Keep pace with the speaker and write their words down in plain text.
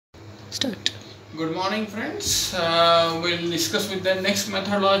Start. Good morning, friends. We'll discuss with the next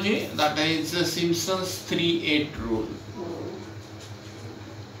methodology, that is the Simpson's 3-8 rule.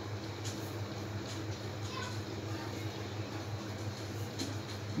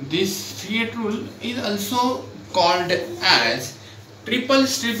 This 3-8 rule is also called as triple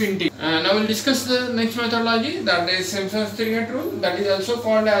strip integration. Now we'll discuss the next methodology, that is Simpson's 3-8 rule, that is also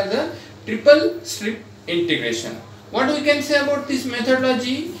called as the triple strip integration. What we can say about this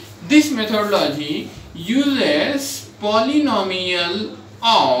methodology? This methodology uses polynomial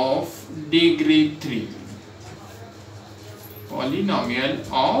of degree 3. Polynomial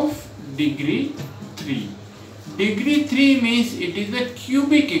of degree 3. Degree 3 means it is the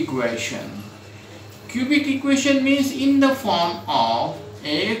cubic equation. Cubic equation means in the form of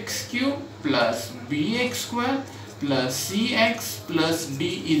ax cube plus bx square plus cx plus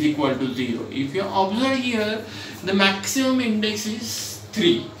d is equal to 0. If you observe here, the maximum index is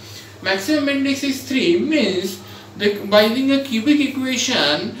 3. Maximum index is 3 means that by using a cubic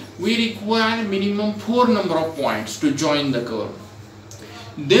equation we require minimum 4 number of points to join the curve.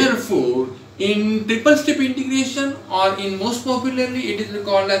 Therefore, in triple step integration, or in most popularly it is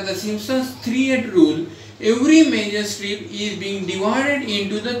called as the Simpson's 3-8 rule, every major strip is being divided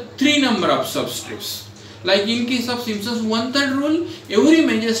into the 3 number of substrips. Like in case of Simpson's 1/3 rule, every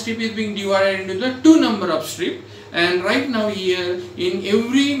major strip is being divided into the 2 number of strip, and right now here in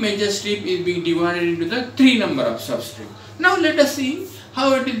every major strip is being divided into the 3 number of substrip. Now let us see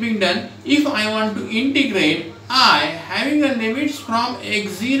how it is being done. If I want to integrate I having a limits from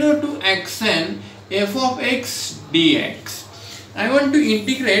x0 to xn f of x dx. I want to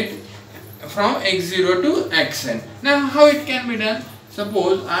integrate from x0 to xn. Now how it can be done?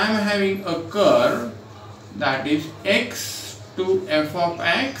 Suppose I am having a curve that is x to f of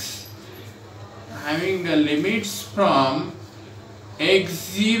x having the limits from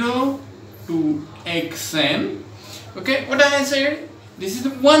x0 to xn. Okay, what I said? This is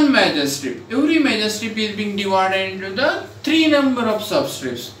one major strip. Every major strip is being divided into the 3 number of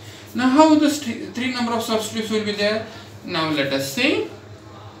substrips. Now how the 3 number of substrips will be there? Now let us say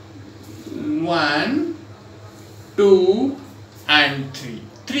 1, 2 and 3.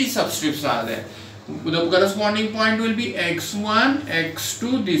 3 substrips are there. The corresponding point will be x1,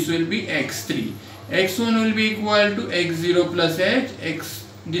 x2, this will be x3. x1 will be equal to x0 plus h,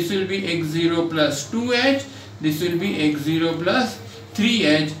 this will be x0 plus 2h, this will be x0 plus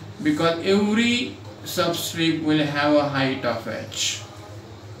 3h, because every substrip will have a height of h.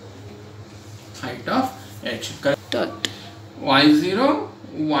 Height of h. Dot. y0,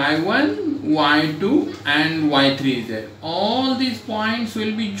 y1, y2 and y3 is there. All these points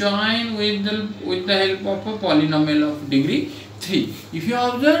will be joined with the help of a polynomial of degree 3. If you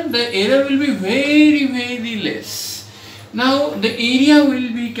observe, the error will be very less. Now the area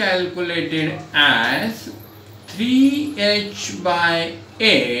will be calculated as 3h by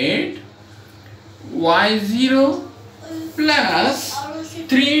 8 y0 plus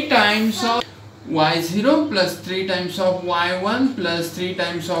 3 times of y0 plus 3 times of y1 plus 3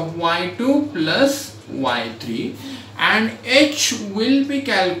 times of y2 plus y3, and h will be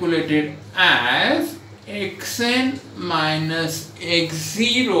calculated as xn minus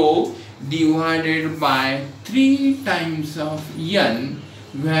x0 divided by 3 times of n,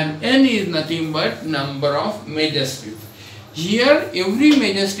 where n is nothing but number of major strips. Here every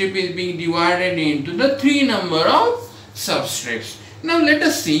major strip is being divided into the 3 number of substrips. Now let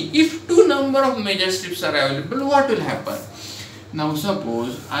us see, if 2 number of major strips are available, what will happen? Now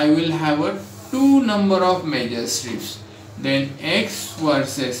suppose I will have a 2 number of major strips, then x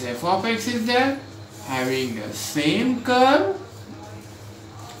versus f of x is there, having the same curve,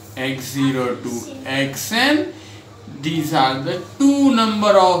 x0 to xn. These are the 2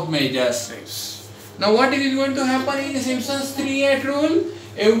 number of major strips. Now what is going to happen in Simpson's 3-8 rule?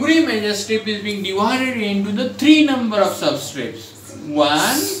 Every major strip is being divided into the 3 number of substrips.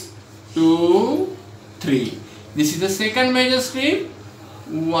 1, 2, 3. This is the second major strip.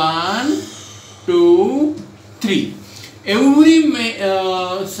 1, 2, 3. Every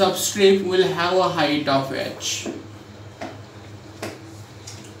substrip will have a height of h.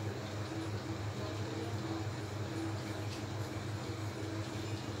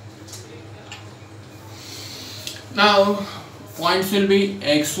 Now points will be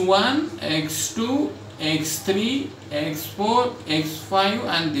x1, x2, x3, x4, x5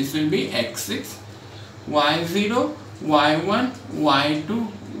 and this will be x6, y0, y1, y2,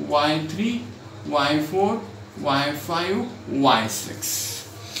 y3, y4, y5,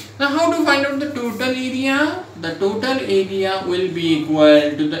 y6. Now how to find out the total area? The total area will be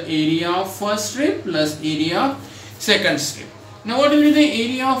equal to the area of first strip plus area of second strip. Now what will be the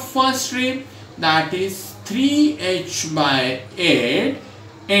area of first strip? That is 3h by 8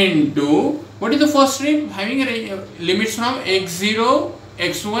 into, what is the first strip? Having limits from x0,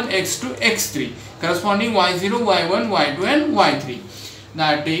 x1, x2, x3, corresponding y0, y1, y2 and y3.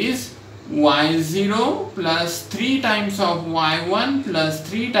 That is y0 plus 3 times of y1 plus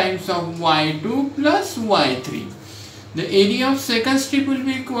 3 times of y2 plus y3. The area of second strip will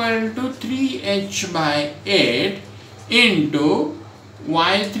be equal to 3h by 8 into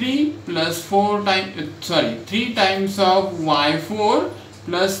y3 plus 3 times of y4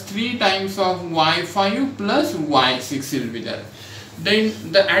 plus 3 times of y5 plus y6 will be there. Then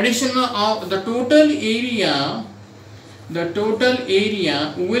the addition of the total area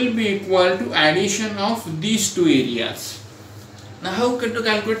will be equal to addition of these two areas. Now how to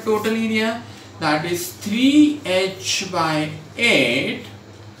calculate total area? That is 3h by 8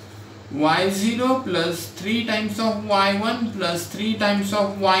 y0 plus 3 times of y1 plus 3 times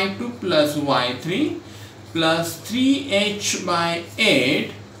of y2 plus y3 plus 3h by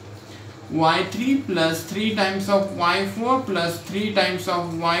 8 y3 plus 3 times of y4 plus 3 times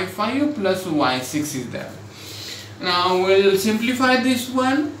of y5 plus y6 is there. Now we'll simplify this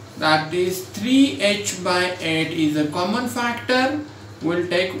one. That is 3h by 8 is a common factor. We'll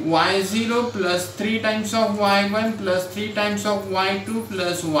take y0 plus 3 times of y1 plus 3 times of y2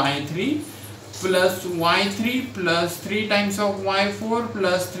 plus y3 plus y3 plus 3 times of y4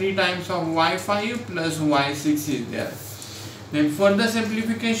 plus 3 times of y5 plus y6 is there. Then further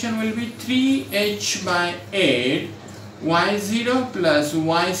simplification will be 3h by 8 y0 plus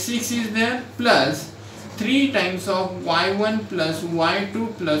y6 is there plus 3 times of y1 plus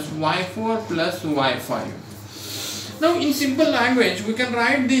y2 plus y4 plus y5. Now in simple language we can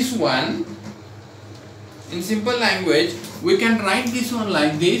write this one. In simple language we can write this one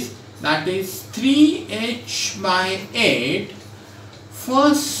like this. That is 3h by 8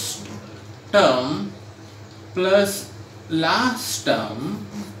 first term plus last term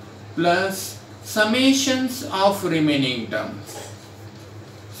plus summations of remaining terms.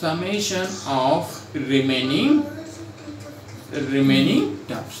 Summation of remaining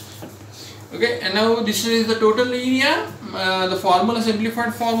terms. Okay, and now this is the total area. The formula,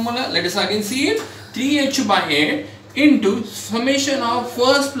 simplified formula, let us again see it. 3h by 8 into summation of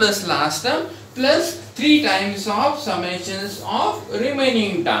first plus last term plus 3 times of summations of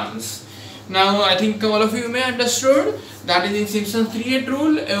remaining terms. Now I think all of you may understood that is in Simpson's 3/8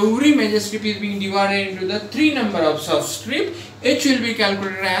 rule. Every major strip is being divided into the 3 number of substrip. H will be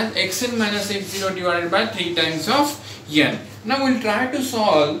calculated as xn minus x0 divided by 3 times of n. Now we'll try to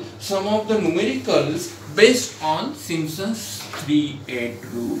solve some of the numericals based on Simpson's 3/8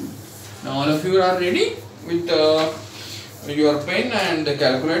 rule. Now all of you are ready with your pen and the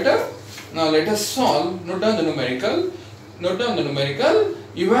calculator. Now let us solve. Note down the numerical.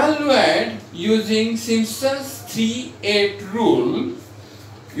 Evaluate using Simpson's 3/8 rule.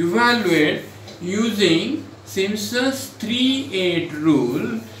 Evaluate using Simpson's 3/8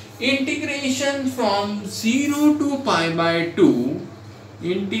 rule. Integration from 0 to pi by 2.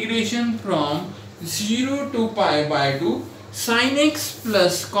 Integration from 0 to pi by 2. Sin x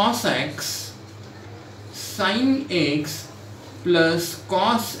plus cos x. Sin x plus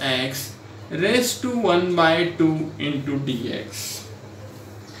cos x raised to 1 by 2 into dx.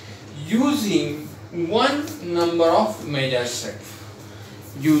 Using one number of major strips.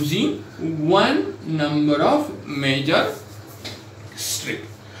 Using one number of major strip.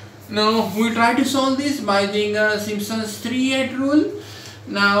 Now we try to solve this by using Simpson's 3/8 rule.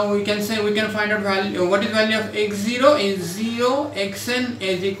 Now we can find out value. What is value of x0 is 0. Xn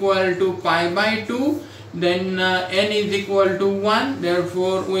is equal to pi by 2. Then n is equal to 1.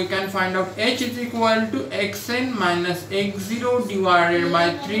 Therefore we can find out h is equal to xn minus x0 divided by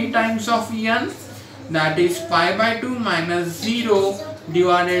 3 times of n. That is pi by 2 minus 0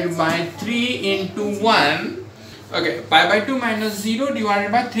 divided by 3 into 1. Okay, pi by 2 minus 0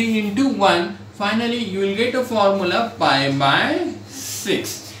 divided by 3 into 1. Finally you will get a formula pi by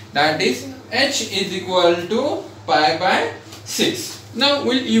 6. That is h is equal to pi by 6. Now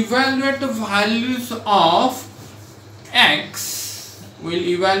we'll evaluate the values of x. We'll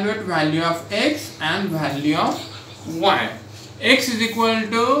evaluate value of x and value of y. X is equal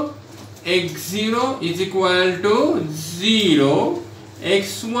to x0 is equal to 0.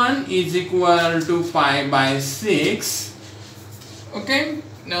 x1 is equal to pi by 6. Okay,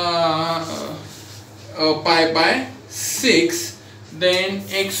 pi by 6. Then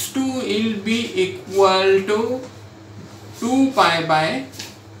x2 will be equal to 2 pi by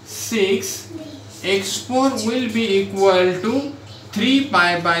 6. x4 will be equal to 3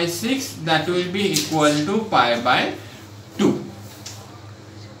 pi by 6. That will be equal to pi by 2.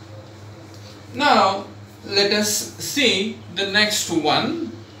 Now let us see the next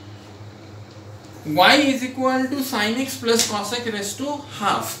one. Y is equal to sin x plus cos x raised to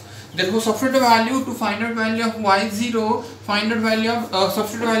half. Therefore, substitute value to find out value of y0, find out value of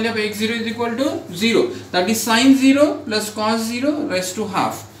substitute value of x0 is equal to 0. That is sin 0 plus cos 0 raised to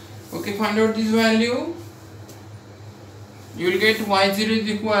half. Okay, find out this value. You will get y0 is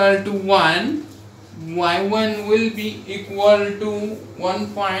equal to 1. Y1 will be equal to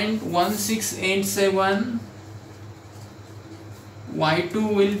 1.1687.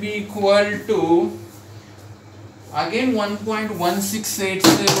 Y2 will be equal to again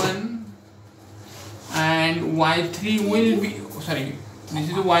 1.1687, and Y3 will be, sorry, this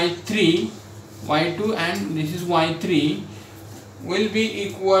is Y3, Y2 and this is Y3 will be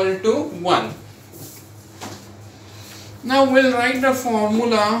equal to 1. Now we'll write the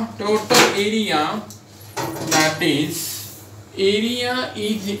formula total area, that is area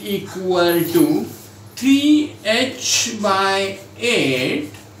is equal to 3h by 8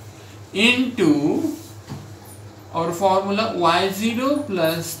 into our formula y0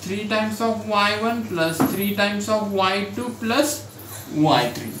 plus 3 times of y1 plus 3 times of y2 plus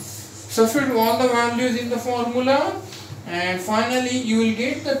y3. Substitute all the values in the formula and finally you will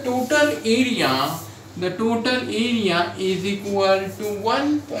get the total area. The total area is equal to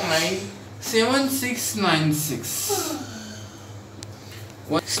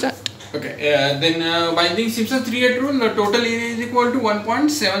 1.7696. Start. Okay, then by the Simpson 3-8 rule, the total area is equal to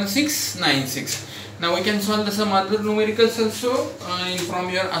 1.7696. Now we can solve some other numericals also from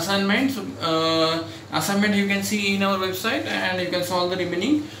your assignments. Assignment you can see in our website, and you can solve the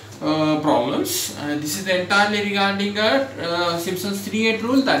remaining problems. This is entirely regarding Simpson's 3-8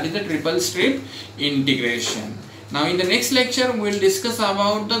 rule, that is the triple strip integration. Now in the next lecture we will discuss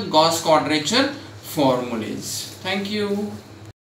about the Gauss quadrature formulas. Thank you.